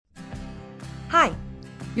Hi,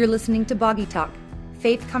 you're listening to Boggy Talk,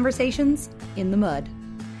 Faith Conversations in the Mud,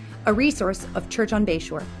 a resource of Church on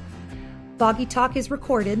Bayshore. Boggy Talk is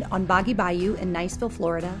recorded on Boggy Bayou in Niceville,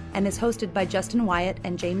 Florida, and is hosted by Justin Wyatt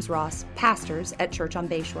and James Ross, pastors at Church on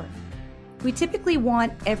Bayshore. We typically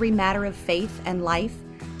want every matter of faith and life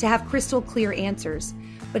to have crystal clear answers,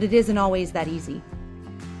 but it isn't always that easy.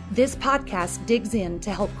 This podcast digs in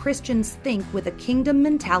to help Christians think with a kingdom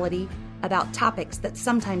mentality about topics that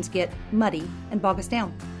sometimes get muddy and bog us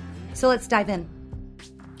down. So let's dive in.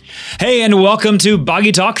 Hey, and welcome to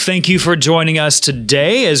Boggy Talk. Thank you for joining us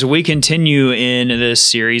today as we continue in this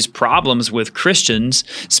series, Problems with Christians.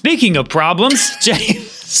 Speaking of problems,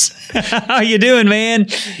 James, how you doing, man?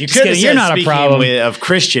 You could have said you're not a problem of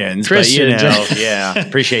Christians, but yeah,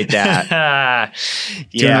 appreciate that.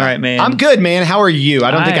 Doing all right, man. I'm good, man. How are you?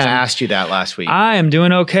 I don't think I asked you that last week. I am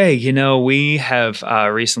doing okay. You know, we have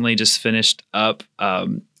recently just finished up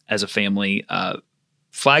as a family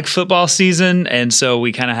flag football season, and so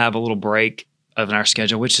we kind of have a little break in our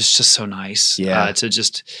schedule, which is just so nice to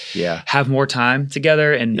just have more time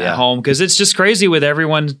together and at home, because it's just crazy with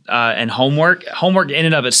everyone and homework in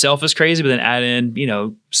and of itself is crazy, but then add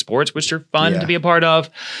in sports, which are fun to be a part of.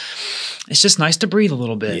 It's just nice to breathe a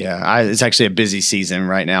little bit. It's actually a busy season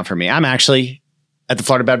right now for me. I'm actually at the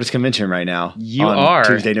Florida Baptist Convention right now. You are.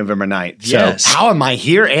 Tuesday, November 9th. So how am I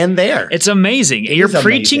here and there? It's amazing. You're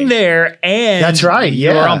preaching there, and that's right.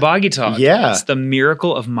 You're on Boggy Talk. Yeah. It's the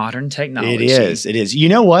miracle of modern technology. It is. You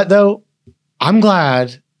know what, though? I'm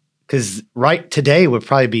glad, because today would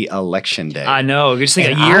probably be election day. I know. Just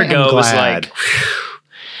think a year ago it was like,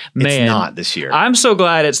 man. It's not this year. I'm so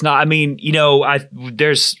glad it's not. I mean,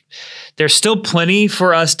 there's still plenty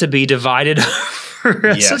for us to be divided over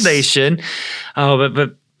as a nation. Oh,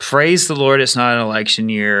 but praise the Lord, it's not an election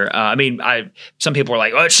year. Some people are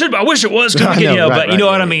like, "Oh, it should. I wish it was." But you know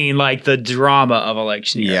what I mean. Like the drama of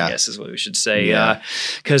election year, I guess is what we should say.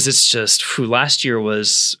 Because it's just last year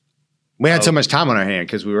was. We had so much time on our hand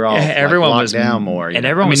because we were all locked down more. And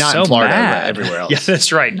everyone was not so in Florida, mad. everywhere else. Yeah,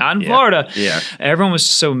 that's right. Not in Florida. Yeah. Everyone was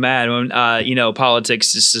so mad when,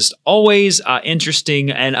 politics is just always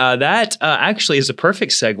interesting. And that actually is a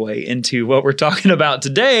perfect segue into what we're talking about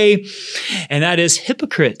today. And that is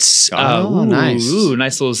hypocrites. Nice.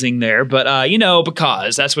 Nice little zing there. But,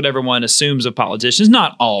 because that's what everyone assumes of politicians.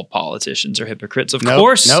 Not all politicians are hypocrites, of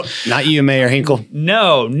course. Nope. Not you, Mayor Hinkle.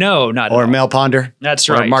 No, not or at all. Mel Ponder. That's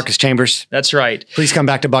right. Or Marcus Chambers. That's right. Please come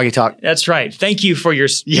back to Boggy Talk. That's right. Thank you for your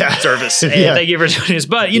service. And thank you for doing this.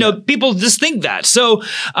 But, people just think that. So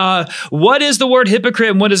what is the word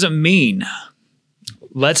hypocrite and what does it mean?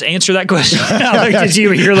 Let's answer that question. I looked at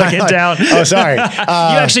you. You're looking down. Oh, sorry. You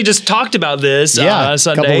actually just talked about this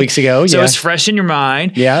Sunday. A couple weeks ago. So it's fresh in your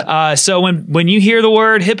mind. Yeah. So when you hear the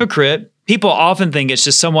word hypocrite, people often think it's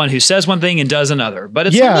just someone who says one thing and does another, but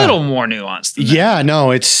it's a little more nuanced than that. Yeah,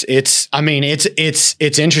 no, it's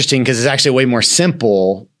interesting because it's actually way more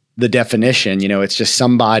simple, the definition. It's just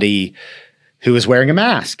somebody who is wearing a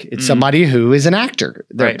mask. It's somebody who is an actor.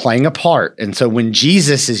 They're playing a part. And so when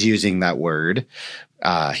Jesus is using that word,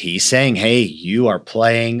 he's saying, hey, you are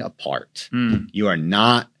playing a part. You are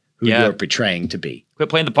not who you are portraying to be. Quit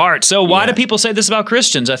playing the part. So why do people say this about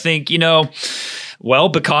Christians? I think,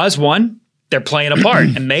 because one, they're playing a part,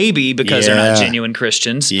 and maybe because they're not genuine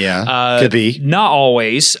Christians. Yeah, could be. Not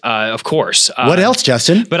always, of course. What else,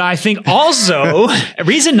 Justin? But I think also,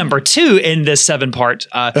 reason number 2 in this 7-part,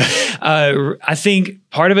 I think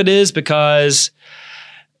part of it is because...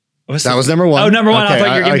 That was number 1. Oh, number 1. Okay, I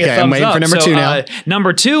thought you were giving me a thumbs up. I'm waiting for number 2 now.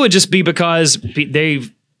 Number 2 would just be because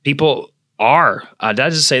people are. Did I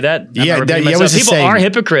just say that? People are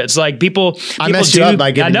hypocrites. Like people messed you up by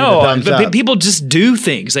giving you the thumbs up. People just do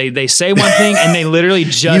things. They say one thing and they literally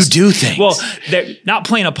just you do things. Well, they're not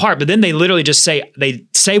playing a part, but then they literally just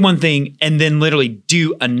say one thing and then literally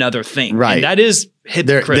do another thing. Right. And that is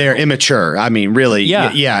hypocritical. They're immature. I mean, really.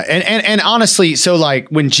 Yeah. And honestly, so like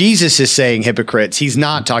when Jesus is saying hypocrites, he's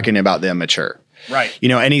not talking about the immature. Right.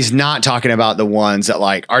 And he's not talking about the ones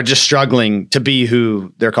that are just struggling to be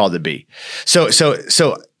who they're called to be. So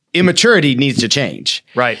immaturity needs to change.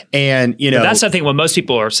 Right. And, but that's, I think, what most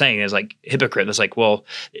people are saying is like hypocrite. It's like, well,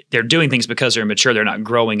 they're doing things because they're immature. They're not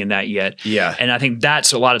growing in that yet. Yeah. And I think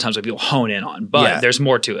that's a lot of times what people hone in on, but there's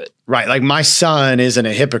more to it. Right. Like my son isn't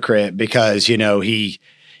a hypocrite because, he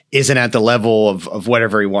isn't at the level of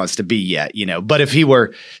whatever he wants to be yet, But if he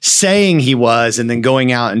were saying he was and then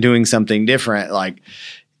going out and doing something different,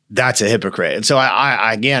 that's a hypocrite. And so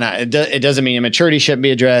it doesn't mean immaturity shouldn't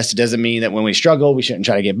be addressed. It doesn't mean that when we struggle, we shouldn't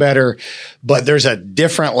try to get better. But there's a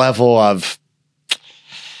different level of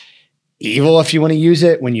evil, if you want to use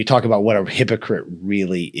it, when you talk about what a hypocrite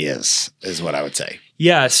really is what I would say.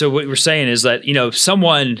 Yeah. So what we're saying is that,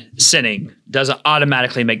 someone sinning doesn't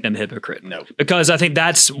automatically make them a hypocrite. No. Because I think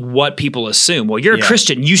that's what people assume. Well, you're a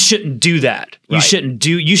Christian. You shouldn't do that. You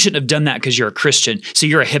shouldn't have done that because you're a Christian. So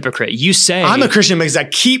you're a hypocrite. You say, I'm a Christian because I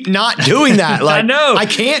keep not doing that. Like, I know. I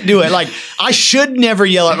can't do it. Like, I should never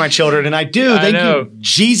yell at my children, and I do. Thank you,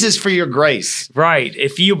 Jesus, for your grace. Right.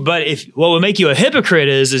 If what would make you a hypocrite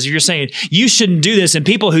is you're saying you shouldn't do this, and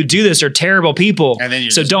people who do this are terrible people. And then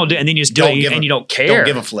don't do it, and then you just do it, and you don't care. Don't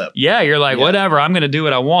give a flip. Yeah, you're like, whatever, I'm going to do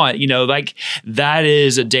what I want. Like that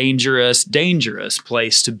is a dangerous, dangerous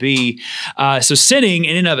place to be. So sinning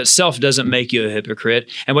in and of itself doesn't make you a hypocrite.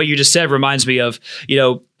 And what you just said reminds me of,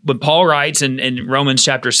 when Paul writes in Romans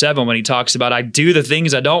chapter 7, when he talks about, I do the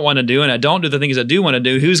things I don't want to do and I don't do the things I do want to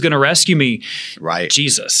do. Who's going to rescue me? Right.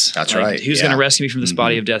 Jesus. That's right. Who's going to rescue me from this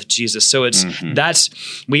body of death? Jesus. So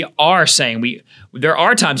we are saying there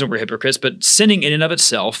are times when we're hypocrites, but sinning in and of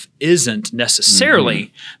itself isn't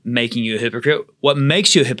necessarily making you a hypocrite. What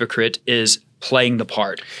makes you a hypocrite is playing the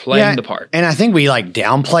part. And I think we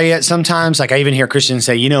downplay it sometimes. Like I even hear Christians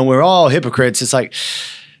say, we're all hypocrites. It's like,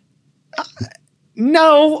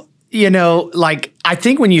 no, I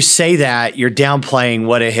think when you say that, you're downplaying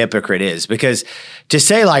what a hypocrite is, because to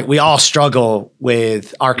say we all struggle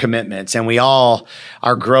with our commitments and we all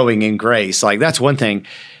are growing in grace, that's one thing.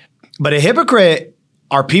 But a hypocrite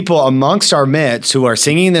are people amongst our midst who are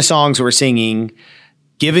singing the songs we're singing,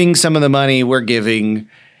 giving some of the money we're giving,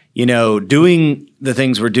 doing the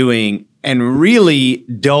things we're doing, and really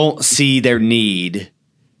don't see their need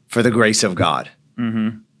for the grace of God.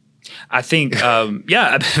 Mm-hmm. I think,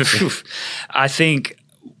 I think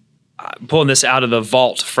pulling this out of the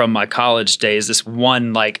vault from my college days, this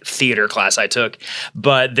one theater class I took,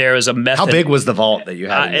 but there was a method. How big was the vault that you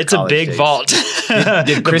had? It's a big vault.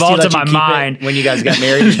 Did the vault of my mind. When you guys got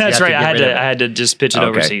married? That's right. I had to just pitch it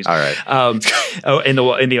overseas. All right. In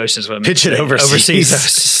the oceans. Pitch it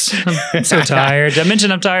overseas. I'm so tired. Did I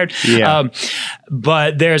mention I'm tired? Yeah.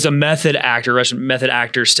 But there's a Russian method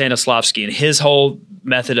actor, Stanislavski, and his whole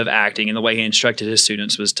method of acting and the way he instructed his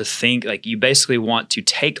students was to think you basically want to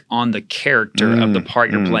take on the character of the part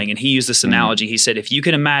you're playing. And he used this analogy. He said, if you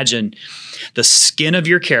can imagine the skin of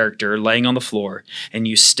your character laying on the floor and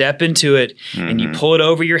you step into it and you pull it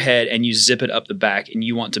over your head and you zip it up the back and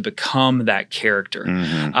you want to become that character.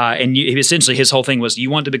 And essentially his whole thing was you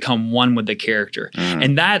want to become one with the character.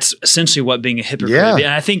 And that's essentially what being a hypocrite is. And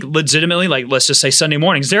I think legitimately, let's just say Sunday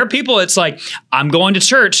mornings, there are people, it's I'm going to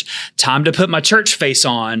church, time to put my church face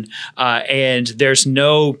on, and there's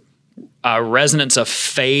no resonance of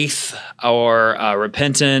faith or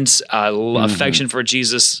repentance, affection for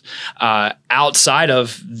Jesus outside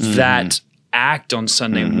of that act on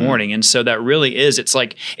Sunday morning. And so that really is, it's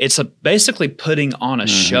basically putting on a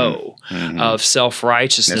show of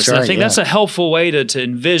self-righteousness. Right, and I think that's a helpful way to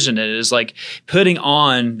envision it, is putting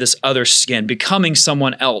on this other skin, becoming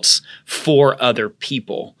someone else for other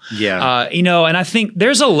people. Yeah. And I think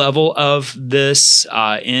there's a level of this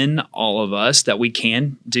in all of us that we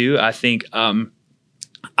can do. I think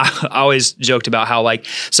I always joked about how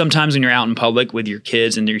sometimes when you're out in public with your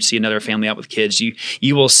kids and you see another family out with kids,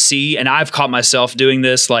 you will see, and I've caught myself doing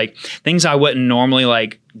this, things I wouldn't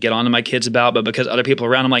normally get on to my kids about, but because other people are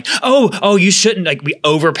around, I'm like, oh, you shouldn't we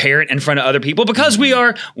overparent in front of other people because we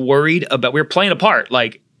are worried about, we're playing a part,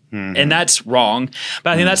 and that's wrong.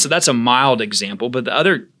 But I think that's a mild example. But the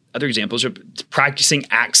other examples are practicing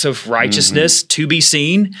acts of righteousness to be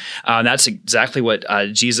seen. That's exactly what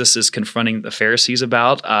Jesus is confronting the Pharisees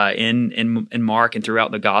about in Mark and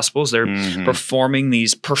throughout the Gospels. They're performing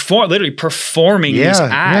these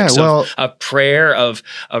acts of prayer, of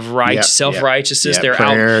self-righteousness. They're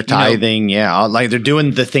prayer, out tithing. They're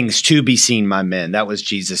doing the things to be seen by men. That was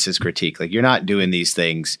Jesus's critique. You're not doing these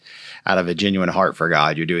things out of a genuine heart for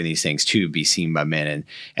God. You're doing these things to be seen by men,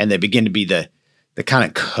 and they begin to be the kind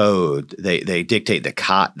of code, they dictate the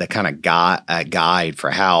kind of guide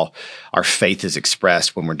for how our faith is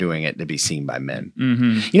expressed when we're doing it to be seen by men.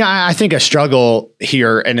 I think a struggle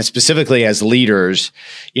here, and specifically as leaders,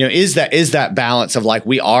 is that balance of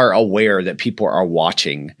we are aware that people are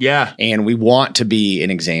watching, and we want to be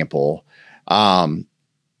an example. But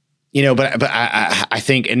I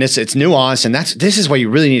think, and it's nuanced, and this is why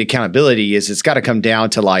you really need accountability. Is it's got to come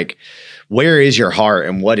down to where is your heart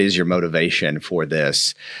and what is your motivation for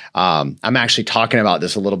this? I'm actually talking about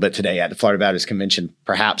this a little bit today at the Florida Baptist Convention,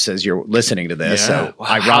 perhaps as you're listening to this. So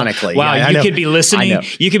ironically, you could be listening.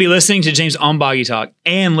 You could be listening to James on Boggy Talk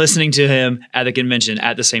and listening to him at the convention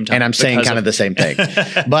at the same time. And I'm saying kind of the same thing.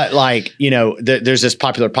 But like, there's this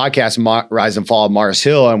popular podcast, Rise and Fall of Mars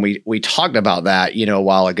Hill, and we talked about that, a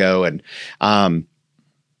while ago. And,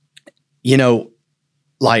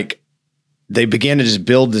 like they began to just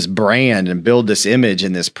build this brand and build this image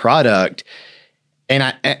and this product. And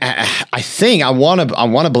I think I want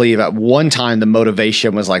to believe at one time the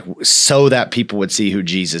motivation was like so that people would see who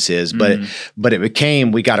Jesus is, but it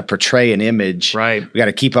became, we got to portray an image, right? We got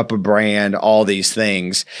to keep up a brand, all these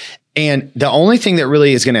things. And the only thing that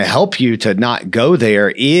really is going to help you to not go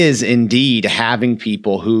there is indeed having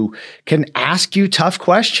people who can ask you tough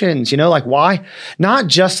questions, like why, not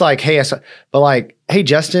just like, hey, but like, hey,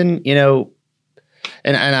 Justin,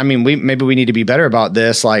 and I mean, maybe we need to be better about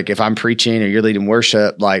this. Like if I'm preaching or you're leading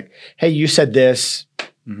worship, like, hey, you said this,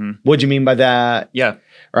 what'd you mean by that? Yeah.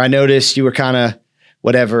 Or I noticed you were kind of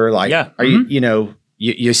whatever, like, are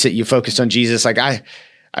you focused on Jesus? Like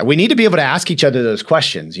we need to be able to ask each other those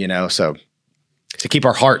questions, so to keep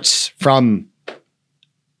our hearts from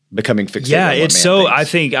becoming fixated. Yeah, it's so, I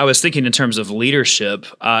think I was thinking in terms of leadership,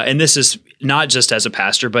 and this is not just as a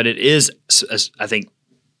pastor, but it is, I think,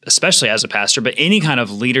 especially as a pastor, but any kind of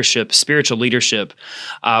leadership, spiritual leadership,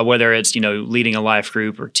 whether it's, leading a life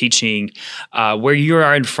group or teaching, where you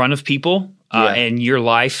are in front of people, and your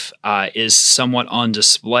life is somewhat on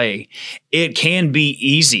display, it can be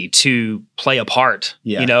easy to play a part,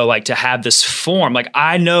 like to have this form. Like,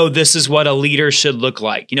 I know this is what a leader should look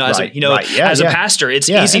like, as a pastor, it's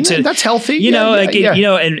easy to, that's healthy,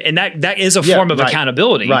 and that is a form of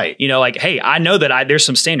accountability, right? Like, hey, I know that there's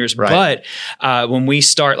some standards, but when we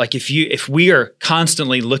start, like if we are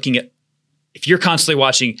constantly looking at, if you're constantly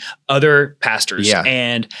watching other pastors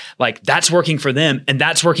and like that's working for them and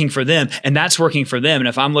that's working for them and that's working for them. And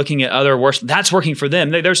if I'm looking at other worship, that's working for them.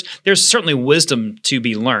 There's certainly wisdom to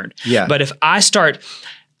be learned. Yeah. But if I start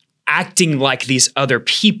acting like these other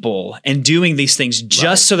people and doing these things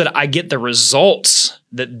just so that I get the results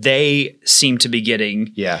that they seem to be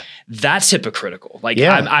getting, that's hypocritical. Like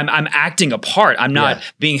I'm acting a part. I'm not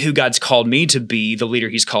being who God's called me to be, the leader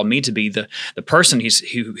He's called me to be, the person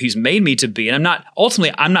He's made me to be. And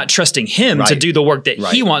I'm not trusting Him to do the work that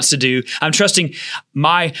He wants to do. I'm trusting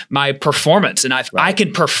my performance. And I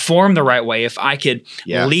could perform the right way, if I could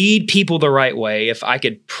lead people the right way, if I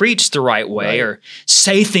could preach the right way or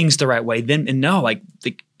say things the right way, then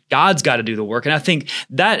God's got to do the work. And I think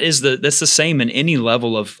that's the same in any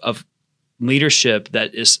level of leadership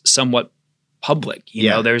that is somewhat public.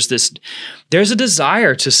 There's a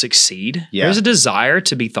desire to succeed. Yeah. There's a desire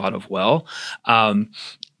to be thought of well.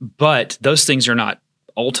 But those things are not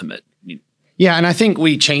ultimate. Yeah. And I think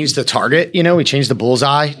we changed the target, we changed the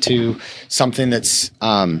bullseye to something that's,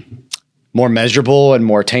 more measurable and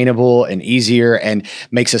more attainable and easier and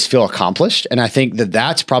makes us feel accomplished. And I think that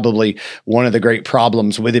that's probably one of the great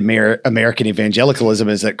problems with American evangelicalism,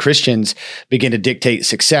 is that Christians begin to dictate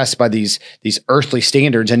success by these earthly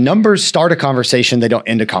standards, and numbers start a conversation. They don't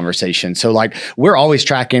end a conversation. So like we're always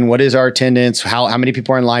tracking, what is our attendance? How many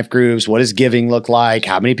people are in life groups? What does giving look like?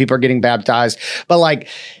 How many people are getting baptized? But like,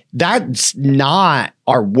 that's not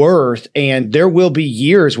our worth. And there will be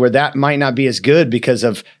years where that might not be as good because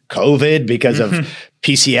of COVID, because of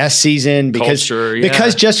PCS season, because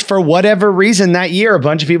just for whatever reason that year, a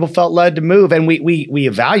bunch of people felt led to move, and we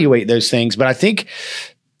evaluate those things. But I think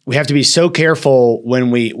we have to be so careful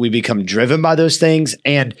when we become driven by those things.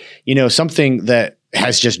 And, something that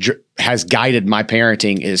has guided my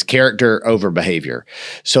parenting is character over behavior.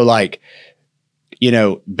 So like,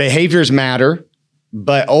 behaviors matter,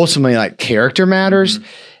 but ultimately like character matters.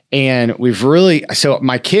 And so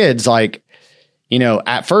my kids, like,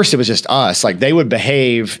 at first it was just us, like they would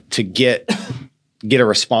behave to get a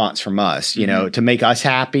response from us, to make us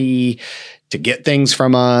happy, to get things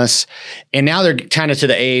from us. And now they're kind of to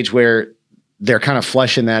the age where they're kind of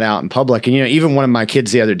fleshing that out in public. And, even one of my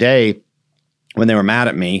kids the other day, when they were mad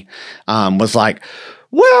at me, was like,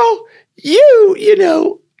 well,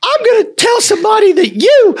 I'm going to tell somebody that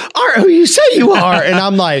you aren't who you say you are. And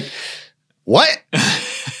I'm like, what?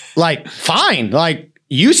 Like, fine. Like,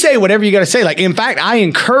 you say whatever you got to say. Like, in fact, I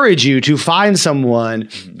encourage you to find someone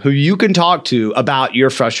who you can talk to about your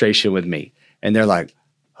frustration with me. And they're like,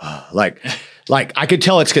 oh, like I could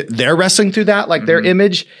tell they're wrestling through that, like their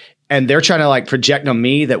image, and they're trying to like project on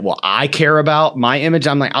me that, well, I care about my image.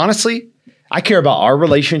 I'm like, honestly, I care about our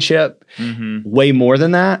relationship way more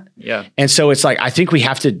than that. Yeah. And so it's like, I think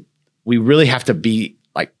we really have to be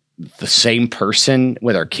like the same person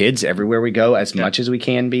with our kids everywhere we go as much as we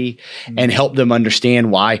can be, and help them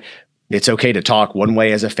understand why it's okay to talk one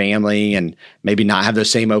way as a family and maybe not have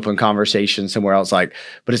those same open conversations somewhere else. But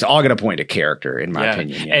it's all going to point to character, in my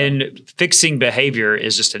opinion. And fixing behavior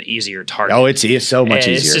is just an easier target. Oh, it's so much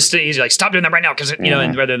easier. It's just easy. Like, stop doing that right now. Cause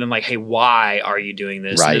and rather than like, hey, why are you doing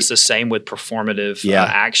this? Right. And it's the same with performative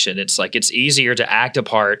action. It's like, it's easier to act a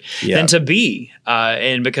part than to be.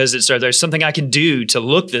 And because there's something I can do to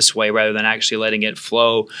look this way rather than actually letting it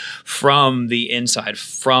flow from the inside,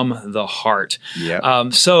 from the heart.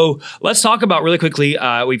 So let's talk about really quickly,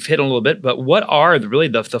 we've hit on a little bit, but what are really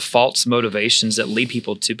the false motivations that lead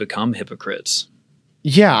people to become hypocrites?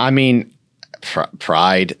 Yeah, I mean,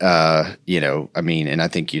 pride, and I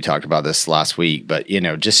think you talked about this last week, but,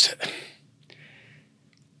 just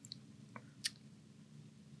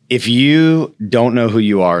if you don't know who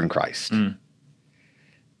you are in Christ,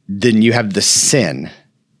 then you have the sin,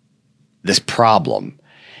 this problem,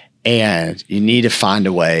 and you need to find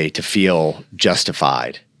a way to feel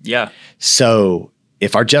justified. Yeah. So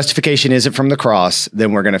if our justification isn't from the cross,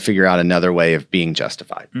 then we're going to figure out another way of being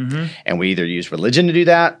justified. And we either use religion to do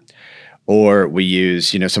that, or we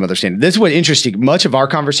use, some other standard. This is what's interesting. Much of our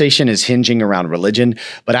conversation is hinging around religion,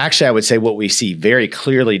 but actually I would say what we see very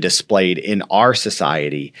clearly displayed in our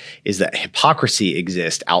society is that hypocrisy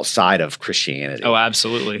exists outside of Christianity. Oh,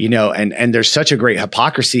 absolutely. And there's such a great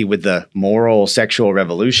hypocrisy with the moral sexual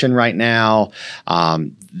revolution right now.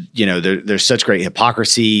 There's such great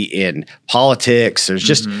hypocrisy in politics.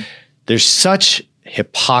 There's such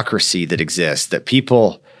hypocrisy that exists that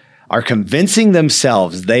people are convincing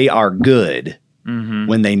themselves they are good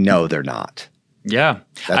when they know they're not. Yeah.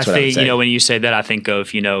 That's I what think, I would say. when you say that, I think of,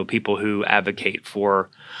 people who advocate for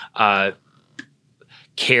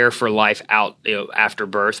care for life out after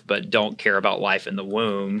birth, but don't care about life in the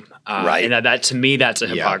womb. Right. And that to me, that's a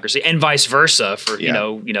hypocrisy, and vice versa for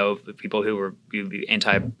people who were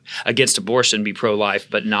against abortion, be pro-life,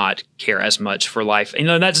 but not care as much for life.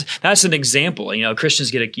 That's an example.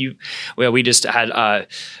 Christians we just had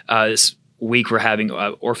this week we're having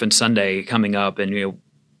Orphan Sunday coming up, and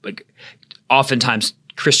oftentimes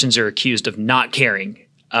Christians are accused of not caring.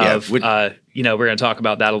 We're going to talk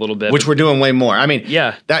about that a little bit. Which we're doing way more. I mean,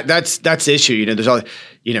 that's the issue. There's all,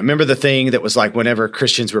 remember the thing that was like whenever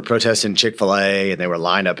Christians were protesting Chick-fil-A and they were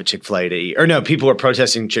lined up at Chick-fil-A to eat, or no, people were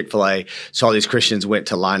protesting Chick-fil-A. So all these Christians went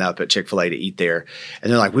to line up at Chick-fil-A to eat there.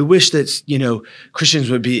 And they're like, we wish that, Christians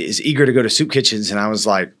would be as eager to go to soup kitchens. And I was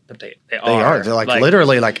like, but they are. They're like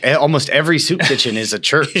literally almost every soup kitchen is a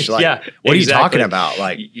church. What are you talking about?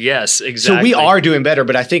 Yes, exactly. So we are doing better.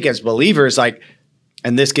 But I think as believers,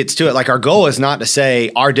 and this gets to it. Our goal is not to say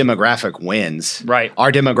our demographic wins. Right.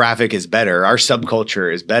 Our demographic is better. Our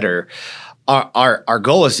subculture is better. Our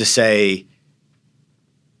goal is to say,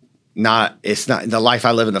 it's not the life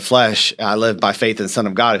I live in the flesh. I live by faith in the Son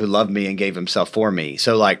of God who loved me and gave himself for me.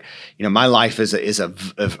 So my life is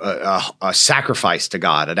a sacrifice to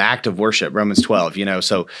God, an act of worship, Romans 12,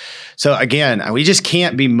 So again, we just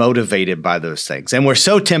can't be motivated by those things. And we're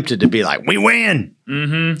so tempted to be like, we win.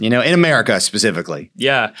 In America specifically.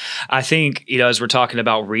 Yeah. I think, as we're talking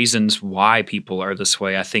about reasons why people are this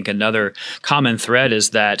way, I think another common thread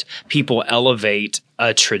is that people elevate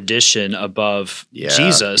a tradition above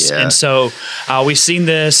Jesus. Yeah. And so we've seen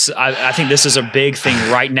this. I think this is a big thing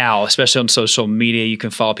right now, especially on social media. You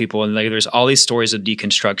can follow people and there's all these stories of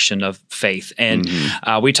deconstruction of faith. And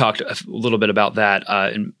we talked a little bit about that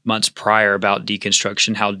in months prior about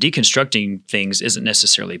deconstruction, how deconstructing things isn't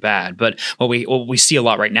necessarily bad. But what we see a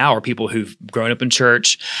lot right now are people who've grown up in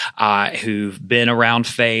church, who've been around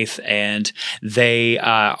faith, and they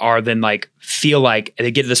are then feel like they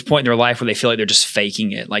get to this point in their life where they feel like they're just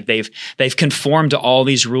faking it. Like they've conformed to all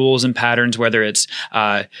these rules and patterns, whether it's,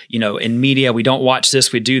 in media, we don't watch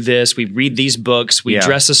this, we do this, we read these books, we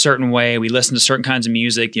dress a certain way, we listen to certain kinds of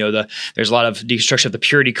music. There's a lot of deconstruction of the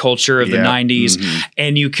purity culture of the 90s.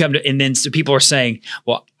 And you come to, and then so people are saying,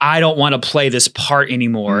 well, I don't want to play this part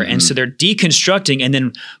anymore. And so they're deconstructing and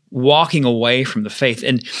then walking away from the faith.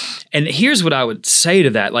 And here's what I would say to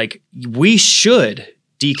that. We should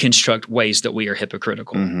deconstruct ways that we are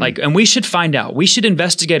hypocritical. And we should find out. We should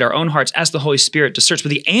investigate our own hearts, ask the Holy Spirit to search. But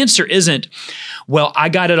the answer isn't, well, I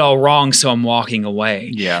got it all wrong, so I'm walking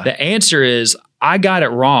away. Yeah. The answer is, I got it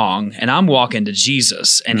wrong, and I'm walking to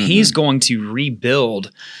Jesus, and he's going to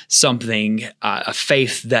rebuild something, a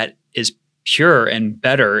faith that is pure and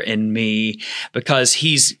better in me, because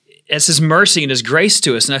he's it's His mercy and His grace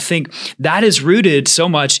to us. And I think that is rooted so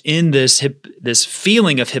much in this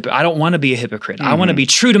feeling of I don't want to be a hypocrite. I want to be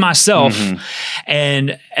true to myself.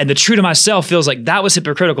 And the true to myself feels like that was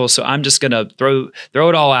hypocritical. So I'm just going to throw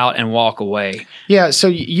it all out and walk away. Yeah. So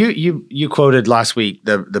you quoted last week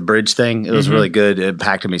the bridge thing. It was really good. It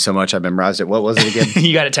impacted me so much. I memorized it. What was it again?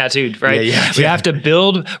 You got it tattooed, right? Yeah. We have to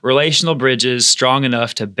build relational bridges strong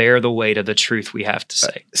enough to bear the weight of the truth we have to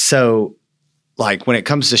say. So like when it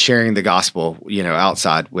comes to sharing the gospel,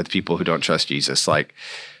 outside with people who don't trust Jesus, like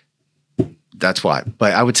that's why.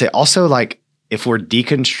 But I would say also like if we're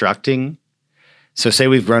deconstructing, so say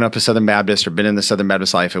we've grown up a Southern Baptist or been in the Southern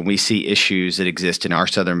Baptist life and we see issues that exist in our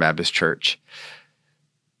Southern Baptist church,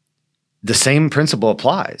 the same principle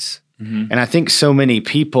applies. And I think so many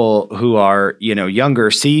people who are, younger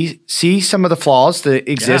see some of the flaws that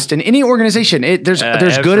exist in any organization. There's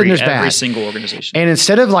good and there's bad. Every single organization. And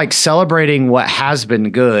instead of like celebrating what has been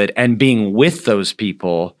good and being with those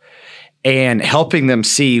people and helping them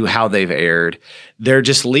see how they've erred, they're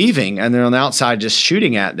just leaving and they're on the outside just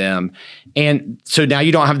shooting at them. And so now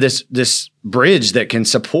you don't have this bridge that can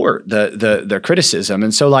support the criticism.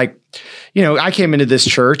 And so like, I came into this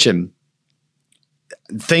church and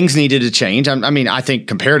things needed to change. I mean, I think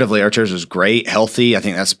comparatively our church was great, healthy. I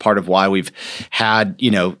think that's part of why we've had,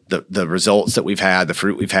 the results that we've had, the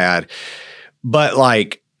fruit we've had. But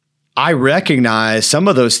like, I recognize some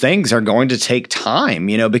of those things are going to take time,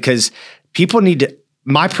 because people need to,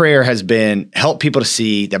 my prayer has been help people to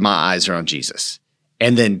see that my eyes are on Jesus.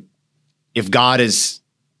 And then if God is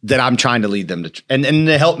that I'm trying to lead them to, and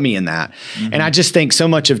to help me in that. And I just think so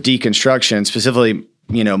much of deconstruction, specifically,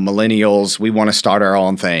 millennials, we want to start our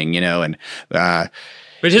own thing, and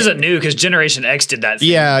which isn't new because Generation X did that.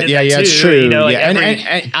 It's true.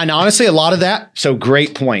 And honestly, a lot of that. So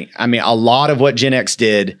great point. I mean, a lot of what Gen X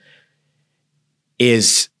did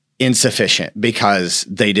is insufficient because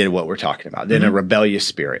they did what we're talking about. They're in a rebellious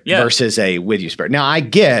spirit versus a with you spirit. Now I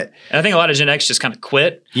get, and I think a lot of Gen X just kind of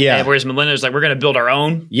quit. Yeah. Whereas millennials, like, we're going to build our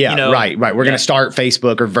own. Yeah. Right. We're going to start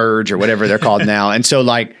Facebook or Verge or whatever they're called now. And so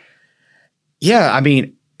like, yeah, I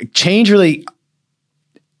mean, change really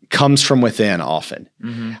comes from within often.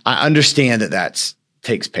 I understand that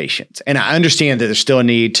takes patience. And I understand that there's still a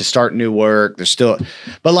need to start new work.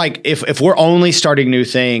 But like if we're only starting new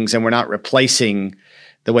things and we're not replacing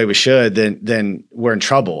the way we should, then we're in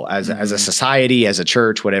trouble as a society, as a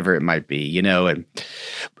church, whatever it might be, And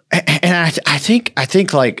I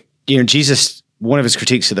think like, Jesus, one of his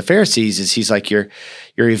critiques of the Pharisees is he's like, you're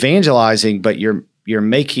evangelizing, but you're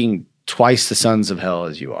making twice the sons of hell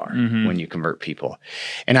as you are when you convert people.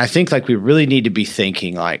 And I think like we really need to be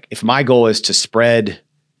thinking like, if my goal is to spread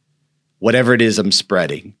whatever it is I'm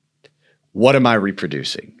spreading, what am I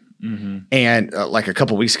reproducing? And like a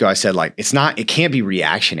couple of weeks ago, I said like, it can't be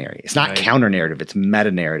reactionary. It's not counter narrative. It's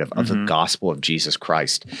meta narrative of the gospel of Jesus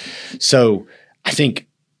Christ. So I think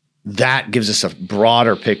that gives us a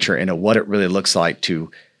broader picture into what it really looks like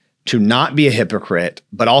to not be a hypocrite,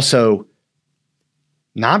 but also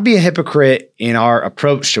not be a hypocrite in our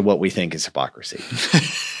approach to what we think is hypocrisy.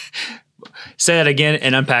 Say that again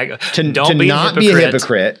and unpack. To not be a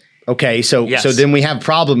hypocrite. Okay, so then we have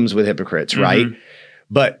problems with hypocrites, right?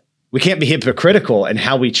 But we can't be hypocritical in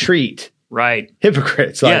how we treat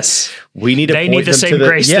hypocrites. Like, we need to. They need the same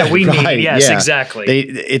grace that we need. Yes, exactly.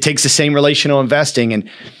 It takes the same relational investing,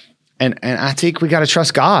 and I think we got to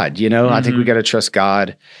trust God. I think we got to trust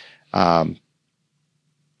God.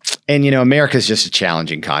 And, America is just a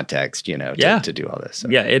challenging context, to do all this. So,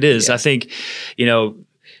 yeah, it is. I think,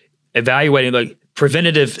 evaluating like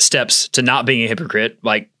preventative steps to not being a hypocrite,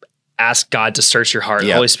 like ask God to search your heart,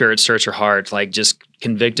 Holy Spirit, search your heart, like just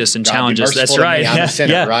convict us and challenge us. That's right. I'm a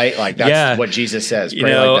sinner, right? Like that's what Jesus says.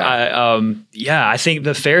 Pray like that. I think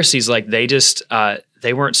the Pharisees, like they just,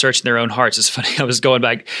 they weren't searching their own hearts. It's funny. I was going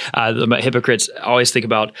back, the hypocrites I always think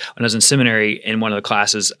about when I was in seminary in one of the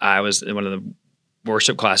classes, I was in one of the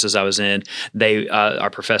worship classes I was in,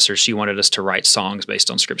 our professor, she wanted us to write songs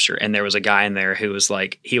based on scripture. And there was a guy in there who was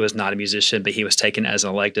like, he was not a musician, but he was taken as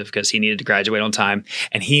an elective because he needed to graduate on time.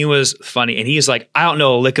 And he was funny. And he's like, I don't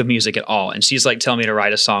know a lick of music at all. And she's like, telling me to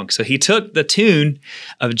write a song. So he took the tune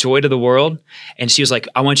of Joy to the World and she was like,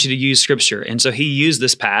 I want you to use scripture. And so he used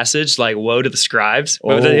this passage, like, woe to the scribes. It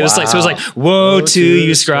was like, woe to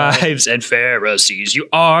you scribes and Pharisees, you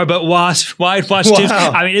are but whitewashed tombs.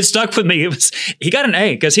 I mean, it stuck with me. He got an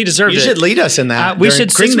A because he deserved it. You should lead us in that. We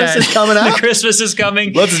should sing that. Christmas is coming up. Christmas is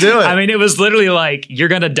coming. Let's do it. I mean, it was literally like, you're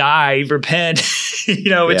going to die, repent,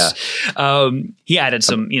 which he added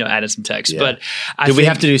some text. But do we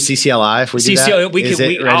have to do CCLI if we do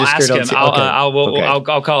that? I'll ask him.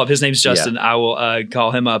 I'll call up. His name's Justin. I will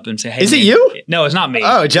call him up and say, hey, is it you? No, it's not me.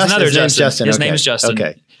 Oh, Justin. It's another Justin. His okay. name is Justin.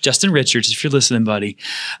 Okay. Justin Richards, if you're listening, buddy.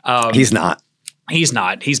 He's not. He's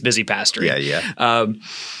not. He's busy pastoring. Yeah.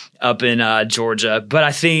 Up in Georgia. But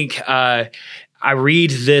I think I read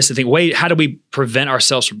this and think, wait, how do we prevent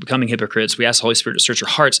ourselves from becoming hypocrites? We ask the Holy Spirit to search our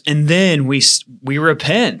hearts, and then we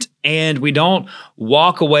repent, and we don't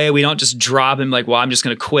walk away. We don't just drop him like, well, I'm just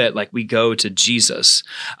going to quit. Like, we go to Jesus.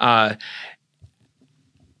 How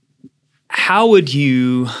would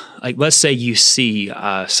you, like, let's say you see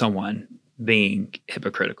someone being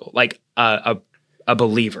hypocritical, like a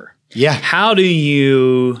believer. Yeah. How do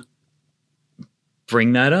you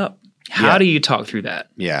bring that up? How do you talk through that?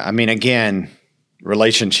 Yeah. I mean, again,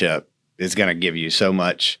 relationship is going to give you so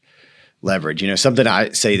much leverage. Something I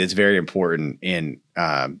say that's very important in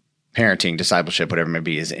parenting, discipleship, whatever it may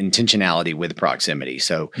be, is intentionality with proximity.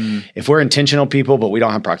 So if we're intentional people, but we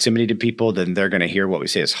don't have proximity to people, then they're going to hear what we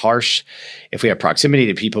say is harsh. If we have proximity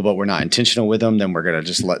to people, but we're not intentional with them, then we're going to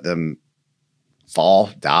just let them fall,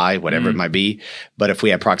 die, whatever it might be. But if we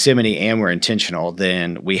have proximity and we're intentional,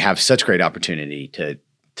 then we have such great opportunity to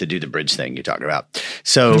do the bridge thing you're talking about.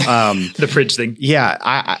 So the bridge thing.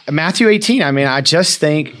 Yeah. Matthew 18, I mean, I just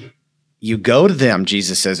think you go to them,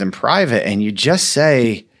 Jesus says, in private, and you just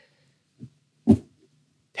say,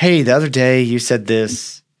 hey, the other day you said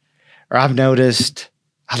this, or I've noticed,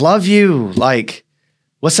 I love you. Like,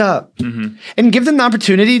 what's up? Mm-hmm. And give them the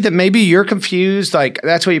opportunity that maybe you're confused. Like,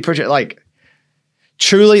 that's what you project. Like,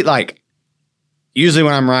 truly, like, usually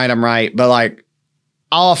when I'm right. But like,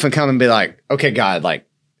 I'll often come and be like, okay, God, like,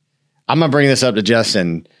 I'm going to bring this up to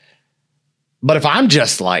Justin. But if I'm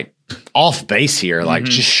just like off base here, like,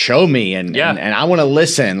 just show me and I want to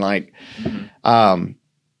listen. Like,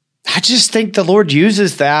 I just think the Lord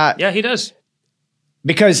uses that. Yeah, he does.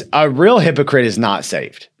 Because a real hypocrite is not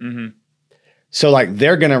saved. Mm-hmm. So like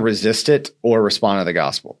they're going to resist it or respond to the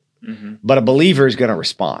gospel. Mm-hmm. But a believer is going to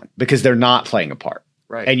respond because they're not playing a part.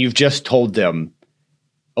 Right. And you've just told them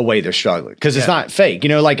a way they're struggling. Because it's not fake.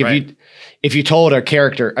 Like if you told a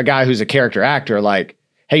guy who's a character actor, like,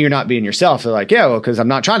 hey, you're not being yourself. They're like, yeah, well, because I'm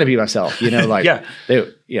not trying to be myself. Like,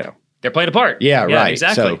 they're playing a part. Yeah, right.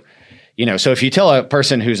 Exactly. So, so if you tell a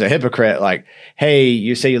person who's a hypocrite, like, hey,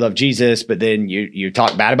 you say you love Jesus, but then you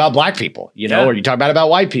talk bad about black people, or you talk bad about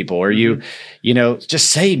white people, or you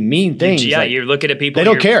just say mean things. You're looking at people. They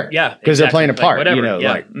don't care. Yeah. Because they're playing a part, whatever.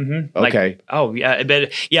 okay. Like, oh, yeah.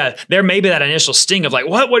 But there may be that initial sting of like,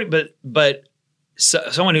 what? But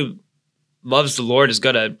someone who loves the Lord is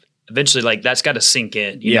going to eventually, like, that's got to sink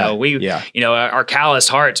in. Our calloused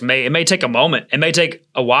hearts it may take a moment. It may take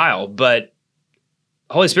a while, but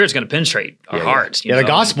the Holy Spirit's going to penetrate our hearts. The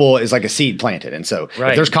gospel is like a seed planted. And so if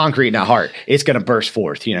there's concrete in that heart, it's going to burst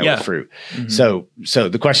forth, with fruit. Mm-hmm. So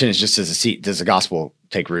the question is just, does the gospel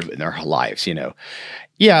take root in their lives,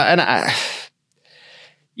 Yeah. And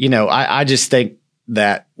I just think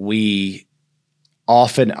that we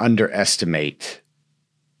often underestimate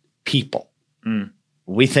people. Mm.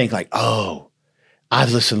 We think like, oh,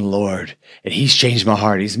 I've listened to the Lord and he's changed my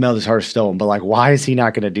heart. He's melted his heart of stone. But like, why is he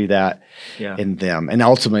not going to do that in them? And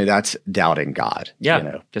ultimately that's doubting God.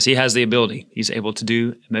 Yeah. Because he has the ability. He's able to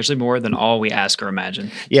do immeasurably more than all we ask or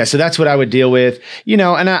imagine. Yeah. So that's what I would deal with,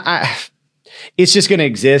 and I it's just going to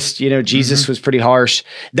exist. Jesus was pretty harsh.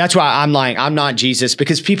 That's why I'm like, I'm not Jesus,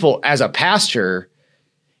 because people, as a pastor,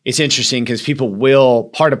 it's interesting because people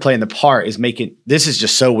part of playing the part is this is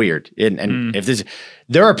just so weird. And if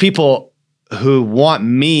there are people who want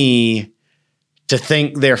me to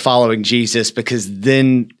think they're following Jesus, because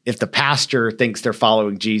then if the pastor thinks they're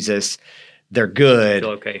following Jesus, they're good.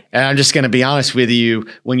 Okay. And I'm just going to be honest with you.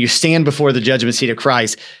 When you stand before the judgment seat of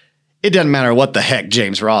Christ, it doesn't matter what the heck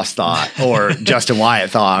James Ross thought or Justin Wyatt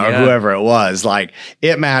thought or whoever it was. Like,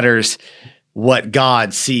 it matters what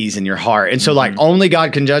God sees in your heart. And so like only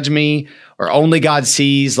God can judge me, or only God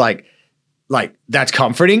sees, like that's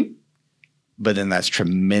comforting. But then that's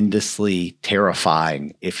tremendously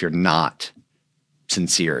terrifying if you're not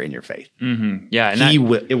sincere in your faith. Mm-hmm. Yeah. And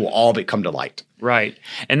it will all come to light. Right.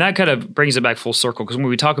 And that kind of brings it back full circle, because when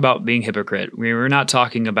we talk about being hypocrite, we're not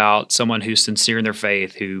talking about someone who's sincere in their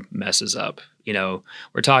faith who messes up.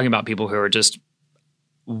 We're talking about people who are just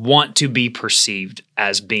want to be perceived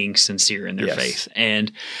as being sincere in their Yes. faith.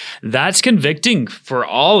 And that's convicting for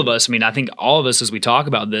all of us. I mean, I think all of us, as we talk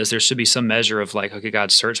about this, there should be some measure of like, okay,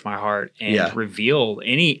 God, search my heart and Yeah. reveal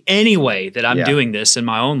any way that I'm Yeah. doing this in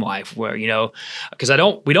my own life where, because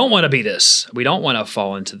we don't want to be this. We don't want to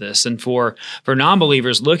fall into this. And for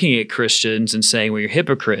non-believers looking at Christians and saying, well, you're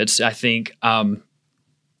hypocrites, I think,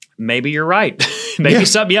 maybe you're right. Maybe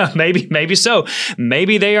maybe so.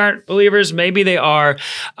 Maybe they aren't believers. Maybe they are.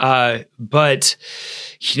 But,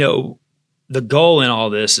 the goal in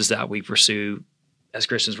all this is that we pursue, as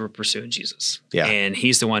Christians, we're pursuing Jesus. Yeah. And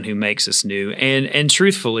he's the one who makes us new. And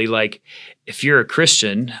truthfully, like if you're a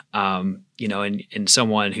Christian, and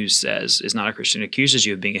someone who says is not a Christian accuses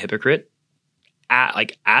you of being a hypocrite,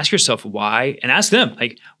 ask yourself why, and ask them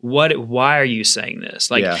why are you saying this?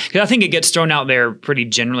 Because I think it gets thrown out there pretty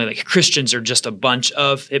generally, like Christians are just a bunch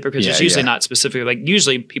of hypocrites. It's usually not specifically, like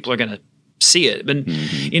usually people are going to see it, but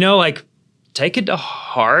take it to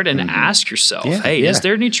heart and ask yourself, is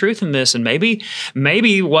there any truth in this? And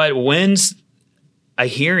maybe what wins a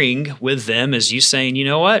hearing with them is you saying, you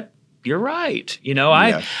know what, you're right.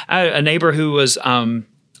 I had a neighbor who was,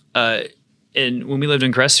 and when we lived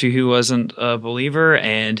in Crestview, who wasn't a believer,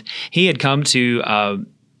 and he had come to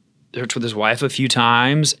church with his wife a few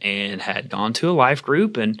times and had gone to a life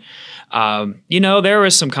group. And, there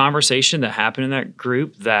was some conversation that happened in that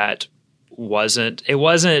group that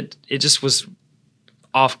it just was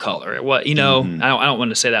off color. It was, I don't want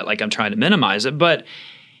to say that like I'm trying to minimize it, but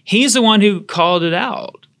he's the one who called it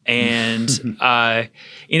out. And,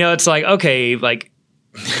 it's like, okay, like,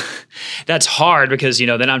 that's hard because,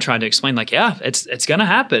 then I'm trying to explain like, yeah, it's going to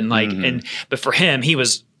happen. Like, but for him, he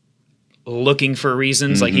was looking for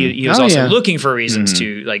reasons. Like he was also looking for reasons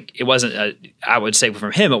to like, it wasn't, I would say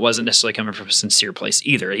from him, it wasn't necessarily coming from a sincere place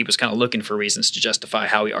either. He was kind of looking for reasons to justify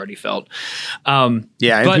how he already felt. And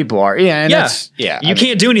people are, you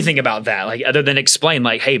can't do anything about that. Like other than explain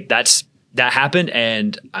like, hey, that happened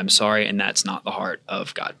and I'm sorry. And that's not the heart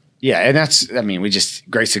of God. Yeah, and we just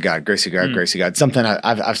grace of God, grace of God, grace of God. Something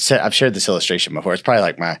I've shared this illustration before. It's probably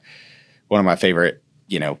like one of my favorite,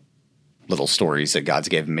 little stories that God's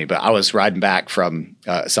given me. But I was riding back from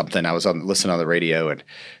something. I was listening on the radio, and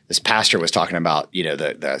this pastor was talking about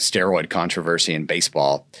the steroid controversy in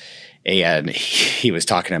baseball. And he was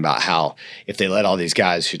talking about how if they let all these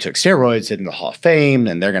guys who took steroids into the Hall of Fame,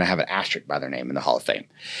 then they're going to have an asterisk by their name in the Hall of Fame.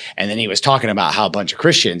 And then he was talking about how a bunch of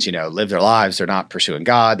Christians, live their lives. They're not pursuing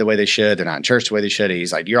God the way they should. They're not in church the way they should.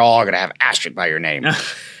 He's like, you're all going to have an asterisk by your name.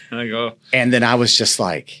 I go. And then I was just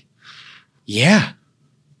like, yeah.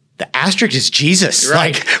 The asterisk is Jesus.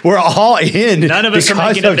 Right. Like we're all in. None of us are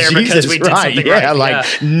making it there because we did something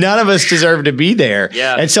right. None of us deserve to be there.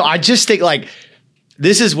 Yeah. And so I just think like,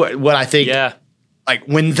 this is what I think, like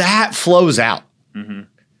when that flows out,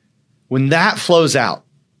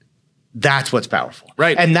 that's what's powerful.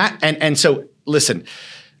 Right. And so listen,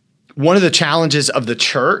 one of the challenges of the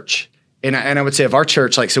church, and I would say of our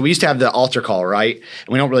church, like, so we used to have the altar call, right? And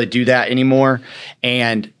we don't really do that anymore.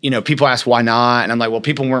 And, people ask why not? And I'm like, well,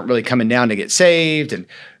 people weren't really coming down to get saved. And,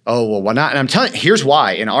 oh, well, why not? And I'm telling you, here's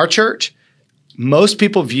why. In our church, most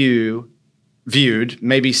people viewed,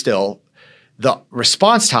 maybe still, the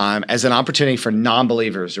response time as an opportunity for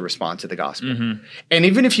non-believers to respond to the gospel. And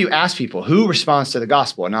even if you ask people who responds to the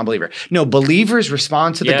gospel, a non-believer, no, believers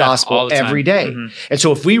respond to the gospel every day. And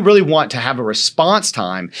so if we really want to have a response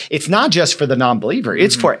time, it's not just for the non-believer,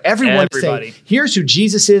 it's for everyone to say, here's who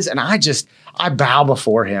Jesus is. And I bow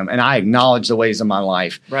before him and I acknowledge the ways of my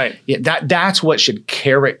life. Right. Yeah, that's what should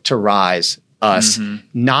characterize us,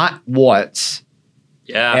 not what's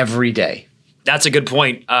every day. That's a good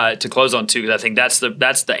point to close on too, because I think that's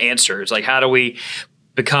the answer. It's like, how do we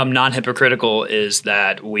become non-hypocritical? Is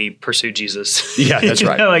that we pursue Jesus. Yeah, that's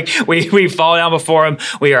right. Like we fall down before him.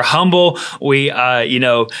 We are humble. We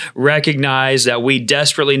recognize that we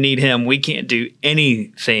desperately need him. We can't do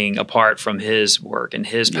anything apart from his work and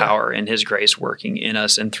his power and his grace working in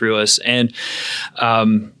us and through us. And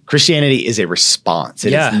Christianity is a response.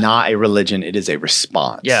 It is not a religion. It is a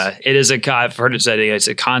response. Yeah, it is I've heard it said it's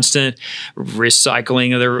a constant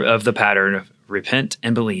recycling of the pattern of repent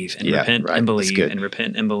and believe and repent and believe and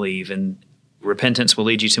repent and believe, and repentance will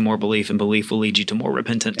lead you to more belief, and belief will lead you to more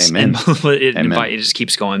repentance. Amen. And it just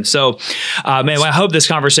keeps going. So, I hope this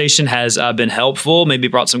conversation has been helpful, maybe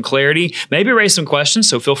brought some clarity, maybe raised some questions.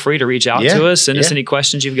 So feel free to reach out to us, send us any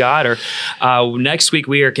questions you've got. Or next week,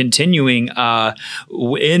 we are continuing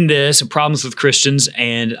in this problems with Christians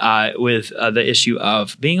and with the issue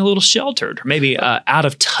of being a little sheltered, or maybe out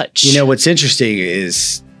of touch. What's interesting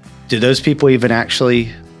is, do those people even actually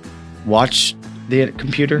watch the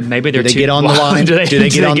computer? Maybe they're do they get on the line? Do they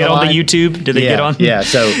get on the YouTube? Do they get on? Yeah.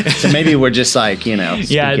 So maybe we're just like,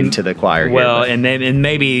 speaking to the choir. Well, here, and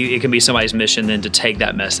maybe it can be somebody's mission then to take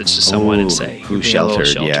that message to someone and say, who's sheltered.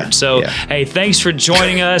 Yeah. So, hey, thanks for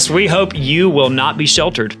joining us. We hope you will not be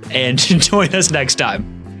sheltered, and join us next time.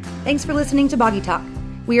 Thanks for listening to Boggy Talk.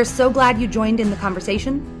 We are so glad you joined in the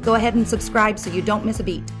conversation. Go ahead and subscribe so you don't miss a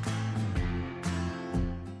beat.